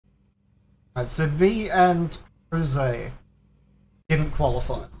Alright, so me and Jose didn't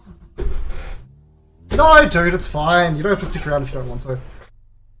qualify. No, dude, it's fine. You don't have to stick around if you don't want to.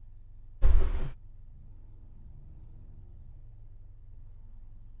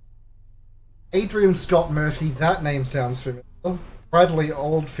 Adrian Scott Murphy, that name sounds familiar. Bradley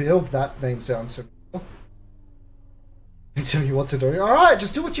Oldfield, that name sounds familiar. They tell you what to do. Alright,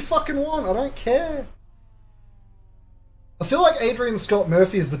 just do what you fucking want. I don't care. I feel like Adrian Scott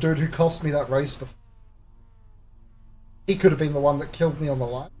Murphy is the dude who cost me that race before. He could have been the one that killed me on the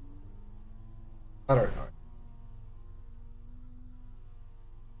line. I don't know.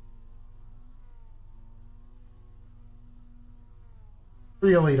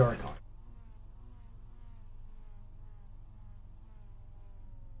 Really don't know.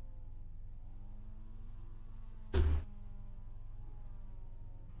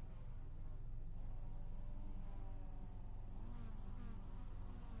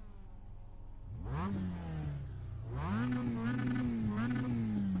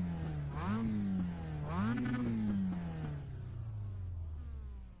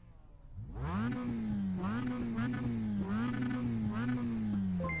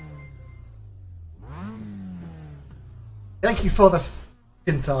 Thank you for the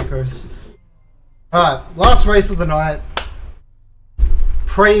f***ing tacos. Alright, last race of the night.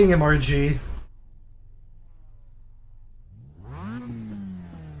 Praying emoji.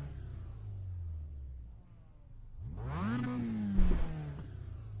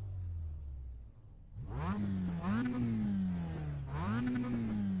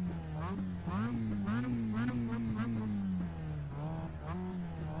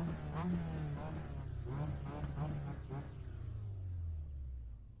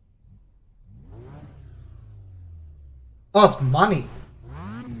 Oh, it's money.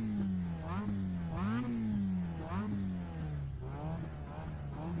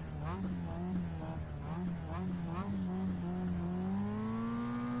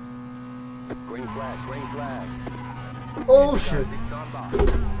 Green flag, green flag. Oh shit.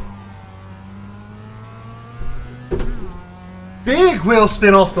 Big wheel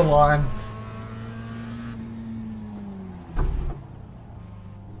spin off the line.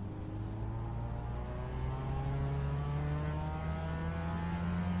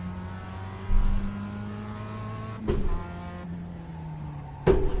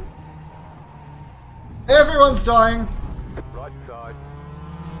 Everyone's dying. Right side.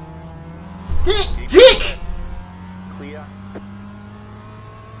 Dick! Clear.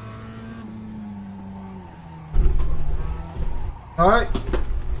 Alright.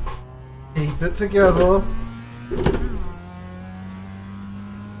 Keep it together.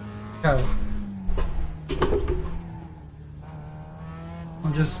 Okay.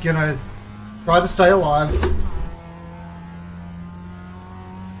 I'm just gonna try to stay alive.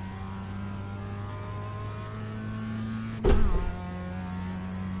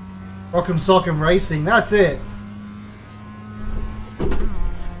 Rock'em Sock'em Racing, that's it.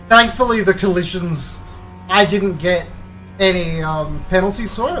 Thankfully the collisions, I didn't get any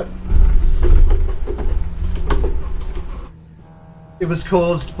penalties for it. It was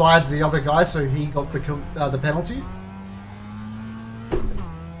caused by the other guy, so he got the penalty.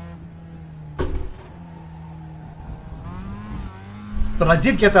 But I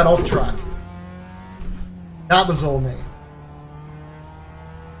did get that off track. That was all me.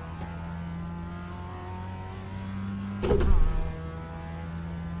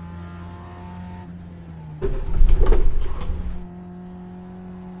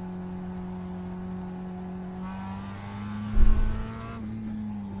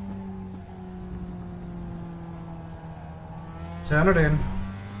 Turn it in.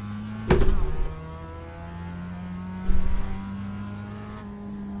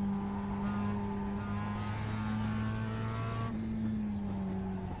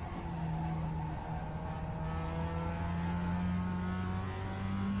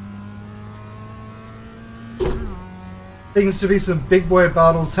 Seems to be some big boy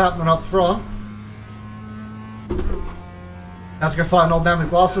battles happening up front. Have to go fight an old man with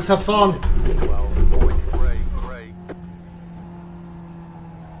glasses, have fun. 12.33.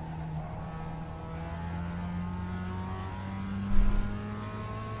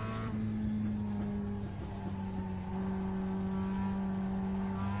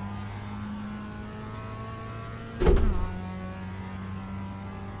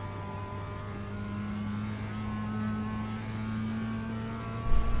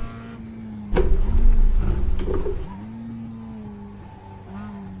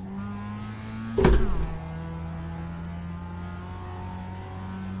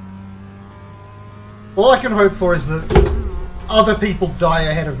 All I can hope for is that other people die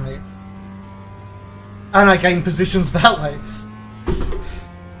ahead of me. And I gain positions that way.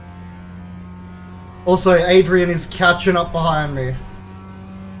 Also, Adrian is catching up behind me.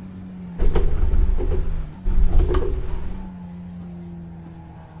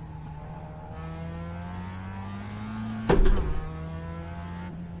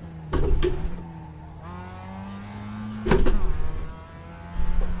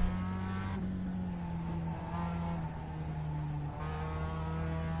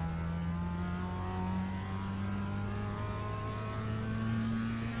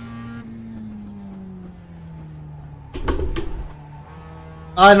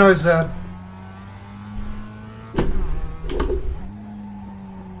 I know, Zed.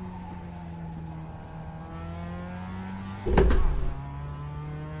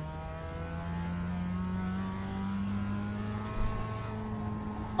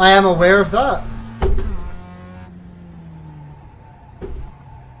 I am aware of that.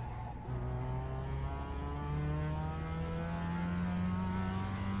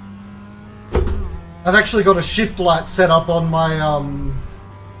 I've actually got a shift light set up on my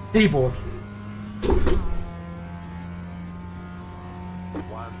keyboard.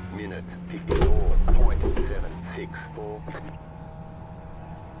 1 minute 54.764.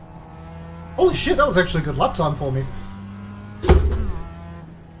 Holy shit, that was actually a good lap time for me.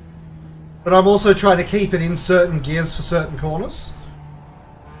 But I'm also trying to keep it in certain gears for certain corners.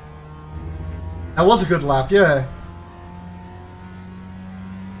 That was a good lap, yeah.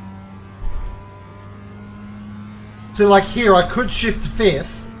 So like here, I could shift to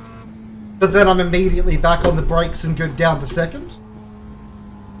 5th, but then I'm immediately back on the brakes and go down to 2nd.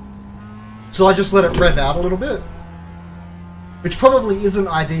 So I just let it rev out a little bit. Which probably isn't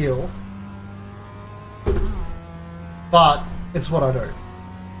ideal. But it's what I do.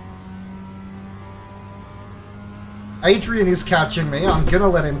 Adrian is catching me. I'm gonna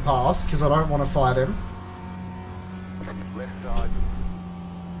let him pass because I don't want to fight him. Left side.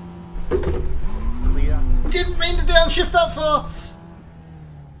 Clear. Didn't mean to downshift that far.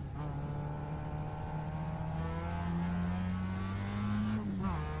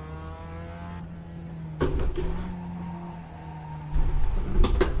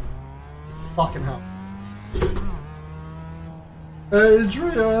 Fucking hell.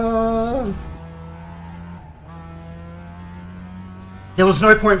 Adrian! There was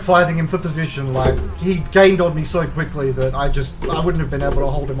no point fighting him for position, like, he gained on me so quickly that I wouldn't have been able to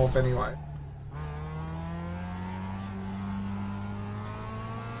hold him off anyway.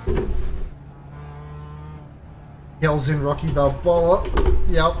 Yells in Rocky Balboa.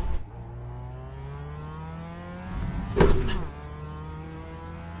 Yep.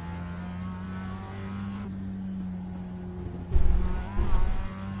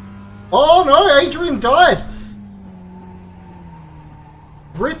 Oh no, Adrian died!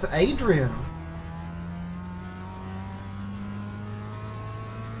 Rip Adrian.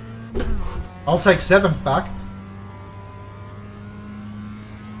 I'll take 7th back.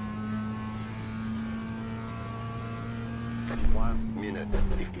 One minute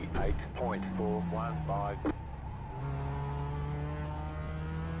 58.415.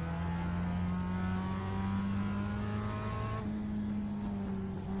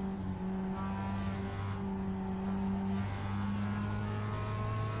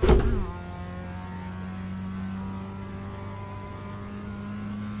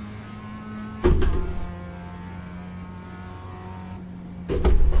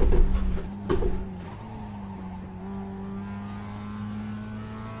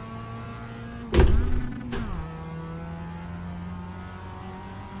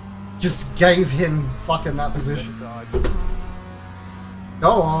 Just gave him fucking that position. Left side.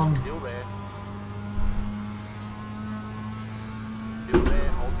 Go on. Still there. Still there.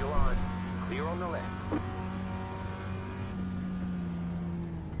 Hold your line. Clear on the left.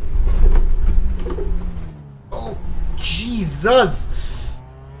 Oh, Jesus!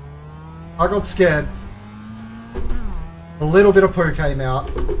 I got scared. A little bit of poo came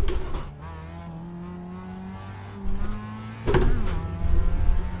out.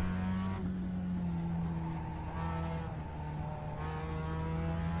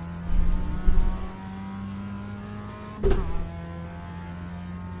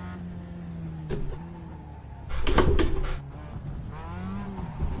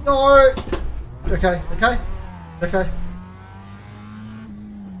 No! Okay, okay, okay.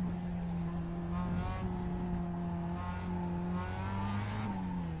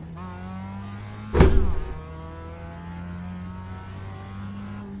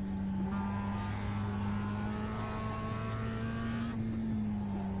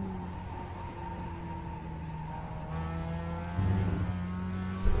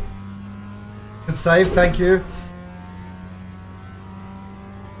 Good save, thank you.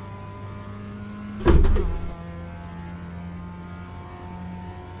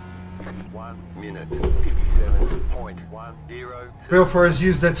 Real pros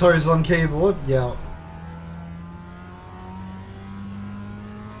use their toes on keyboard. Yeah.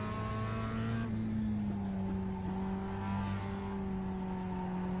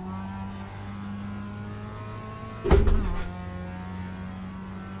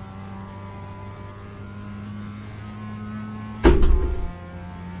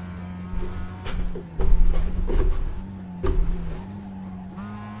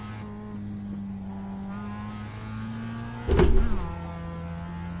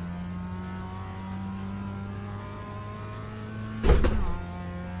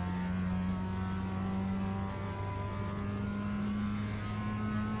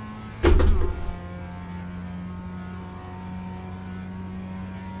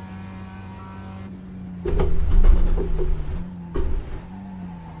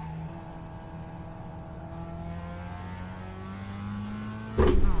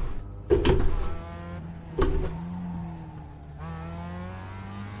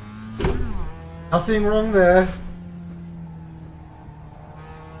 Nothing wrong there.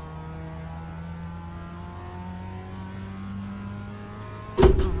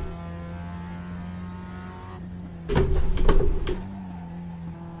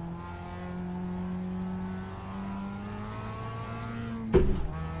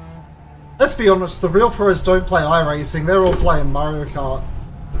 Let's be honest, the real pros don't play iRacing, they're all playing Mario Kart.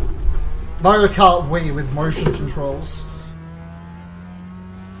 Mario Kart Wii with motion controls.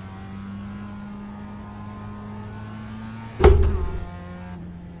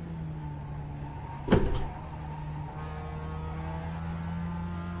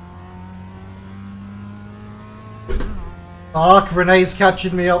 Fuck, Renee's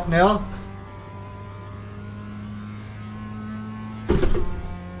catching me up now.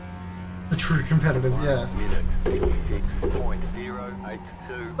 The true competitive, yeah.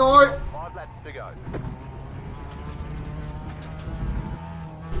 No! 5 laps to go.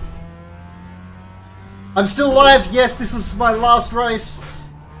 I'm still alive, yes, this is my last race.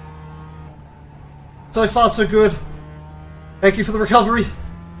 So far, so good. Thank you for the recovery.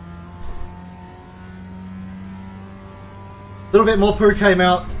 A little bit more poo came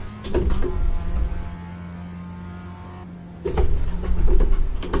out.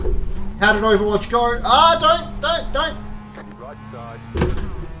 How did Overwatch go? Ah, don't! Right side.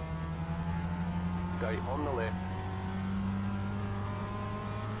 Stay on the left.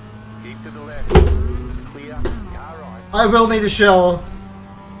 Keep to the left. Clear. Car right. I will need a shower.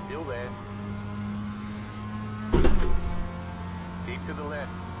 Still there. Keep to the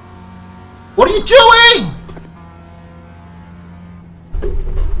left. What are you doing?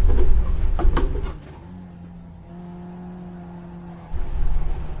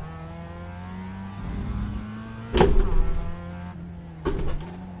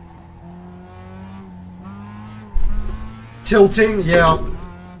 Tilting, yeah.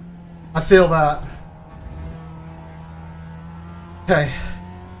 I feel that. Okay.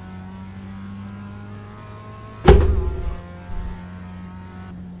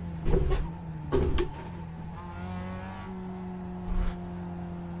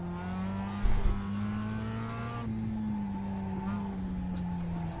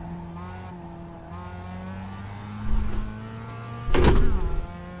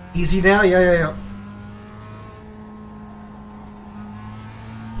 Easy now? Yeah.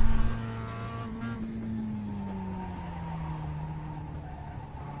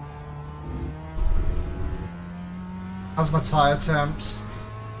 How's my tyre temps?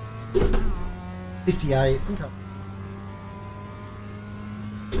 58. Okay.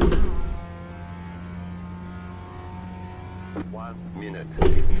 Minute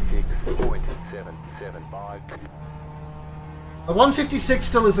 56.775. A 156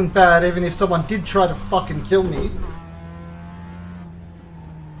 still isn't bad, even if someone did try to fucking kill me.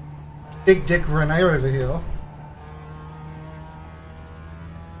 Big dick Renee over here.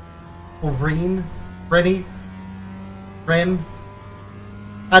 Or Rennie. Ren.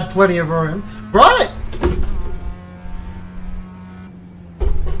 Had plenty of room. Right!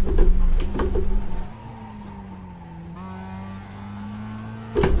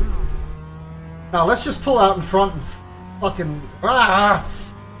 Now let's just pull out in front and fucking...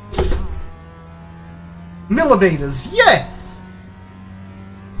 Millimeters, yeah!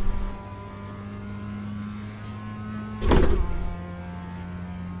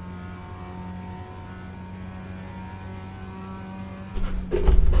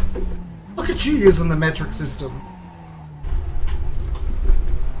 Look at you using the metric system.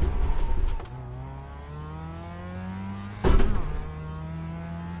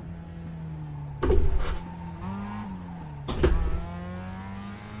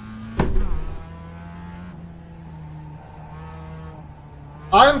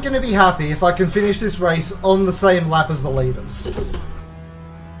 I'm going to be happy if I can finish this race on the same lap as the leaders.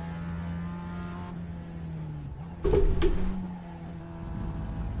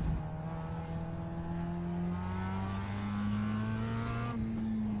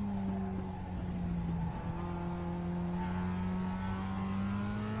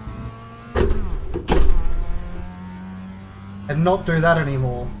 And not do that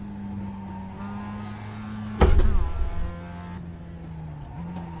anymore.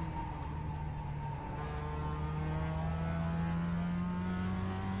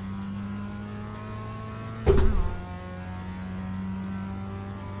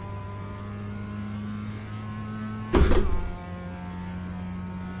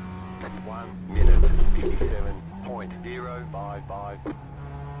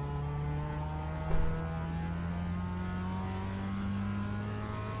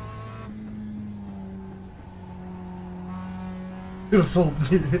 Beautiful.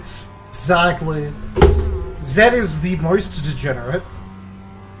 Exactly. Zed is the most degenerate.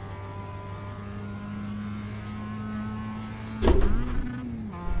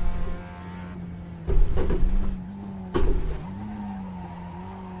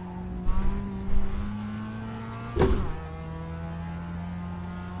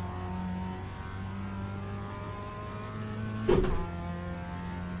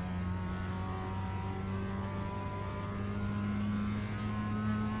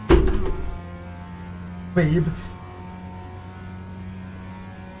 Weeb.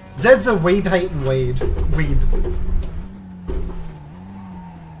 Zed's a weeb hating weeb.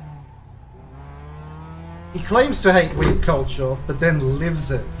 He claims to hate weeb culture, but then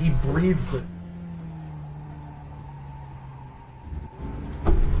lives it. He breathes it.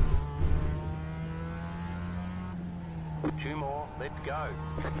 Two more, let's go.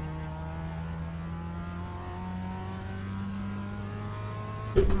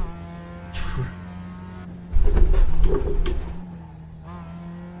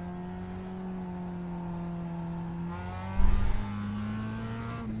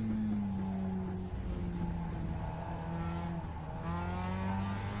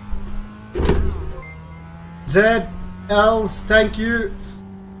 Zed, Els, thank you.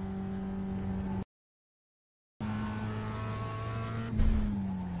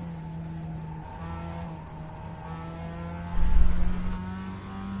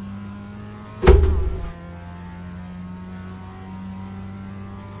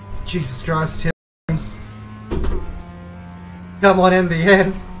 Jesus Christ, Tim's. Come on,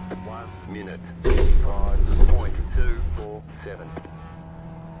 NBN. 1 minute, 5.247.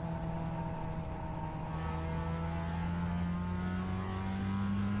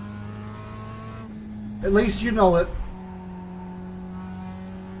 At least you know it.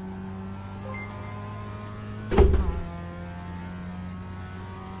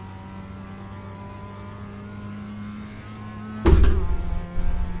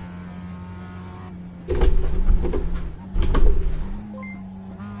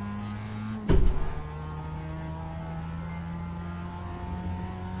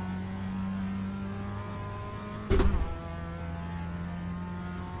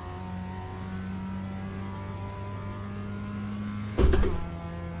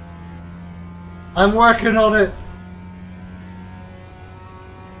 I'm working on it.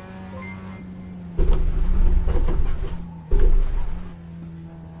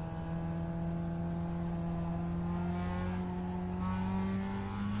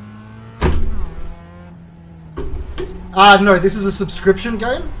 No, this is a subscription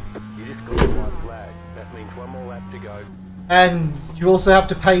game. You just got the white flag. That means one more lap to go. And you also have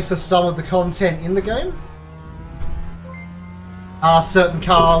to pay for some of the content in the game. Certain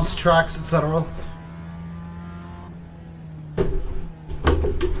cars, tracks, etc.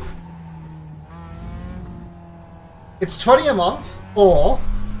 It's $20 a month, or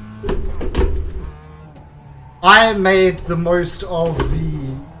I made the most of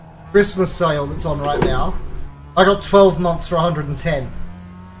the Christmas sale that's on right now. I got 12 months for 110.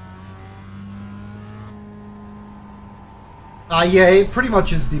 Yeah, it pretty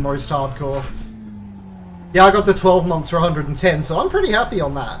much is the most hardcore. Yeah, I got the 12 months for 110, so I'm pretty happy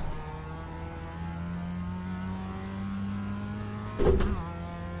on that.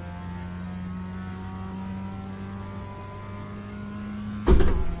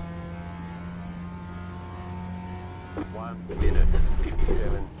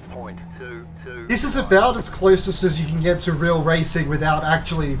 This is about as closest as you can get to real racing without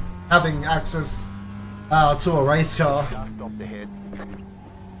actually having access to a race car.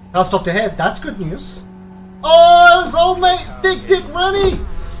 Car stopped ahead. That's good news. Oh, his old mate, Big Dick Rennie!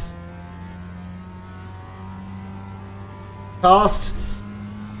 Cast.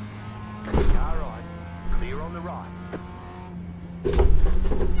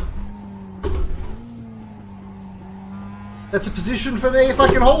 That's a position for me if I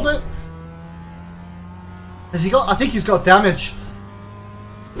can hold it. Has he got... I think he's got damage.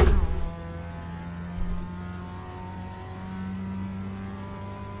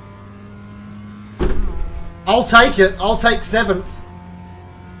 I'll take it. I'll take 7th.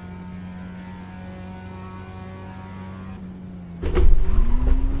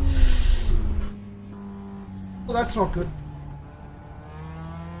 Well, that's not good.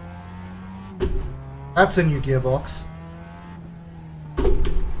 That's a new gearbox.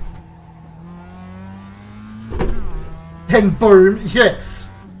 And boom, yeah.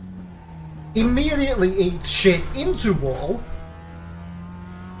 Immediately eats shit into wall.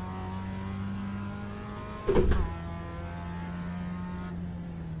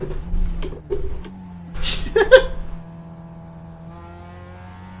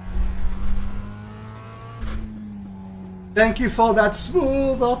 Thank you for that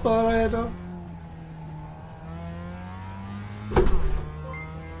smooth operator.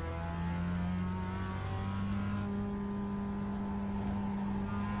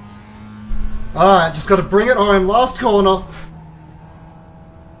 Alright, just gotta bring it home. Last corner.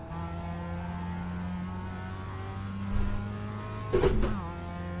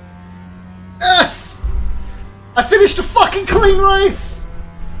 Yes! I finished a fucking clean race!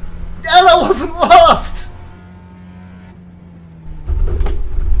 And I wasn't last!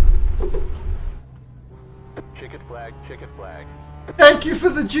 Checkered flag, checkered flag. Thank you for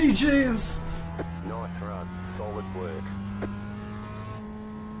the GGs! Nice run. Solid work.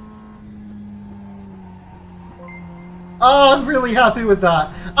 Oh, I'm really happy with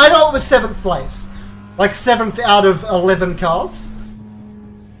that. I know it was 7th place. Like 7th out of 11 cars.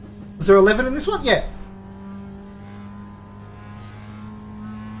 Was there 11 in this one? Yeah.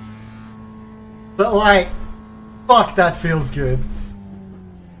 But like, fuck, that feels good.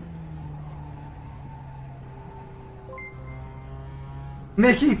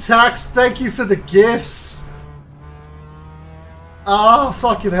 Mickey Tax, thank you for the gifts. Oh,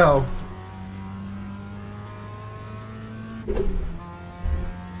 fucking hell.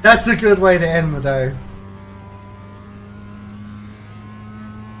 That's a good way to end the day.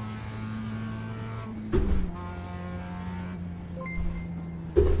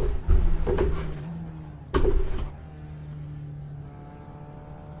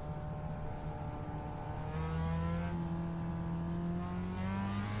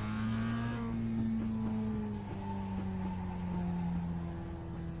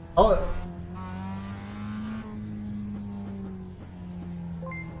 Oh.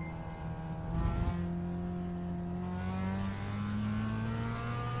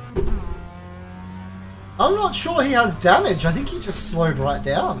 I'm not sure he has damage. I think he just slowed right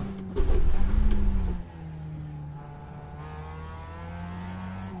down.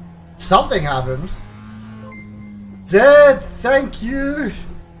 Something happened. Zed, thank you.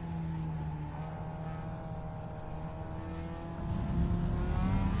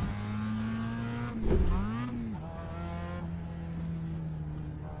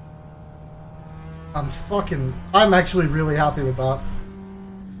 I'm actually really happy with that.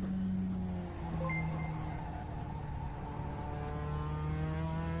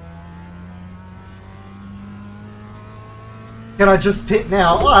 Can I just pit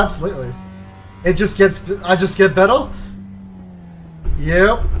now? Oh, absolutely. It just gets, I just get better?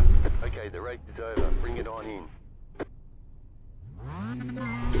 Yep. Okay, the race is over. Bring it on in.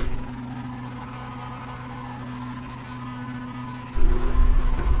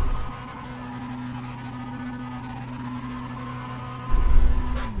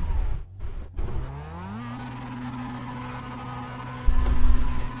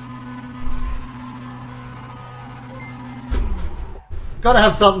 Gotta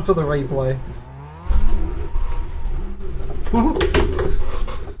have something for the replay. Ooh.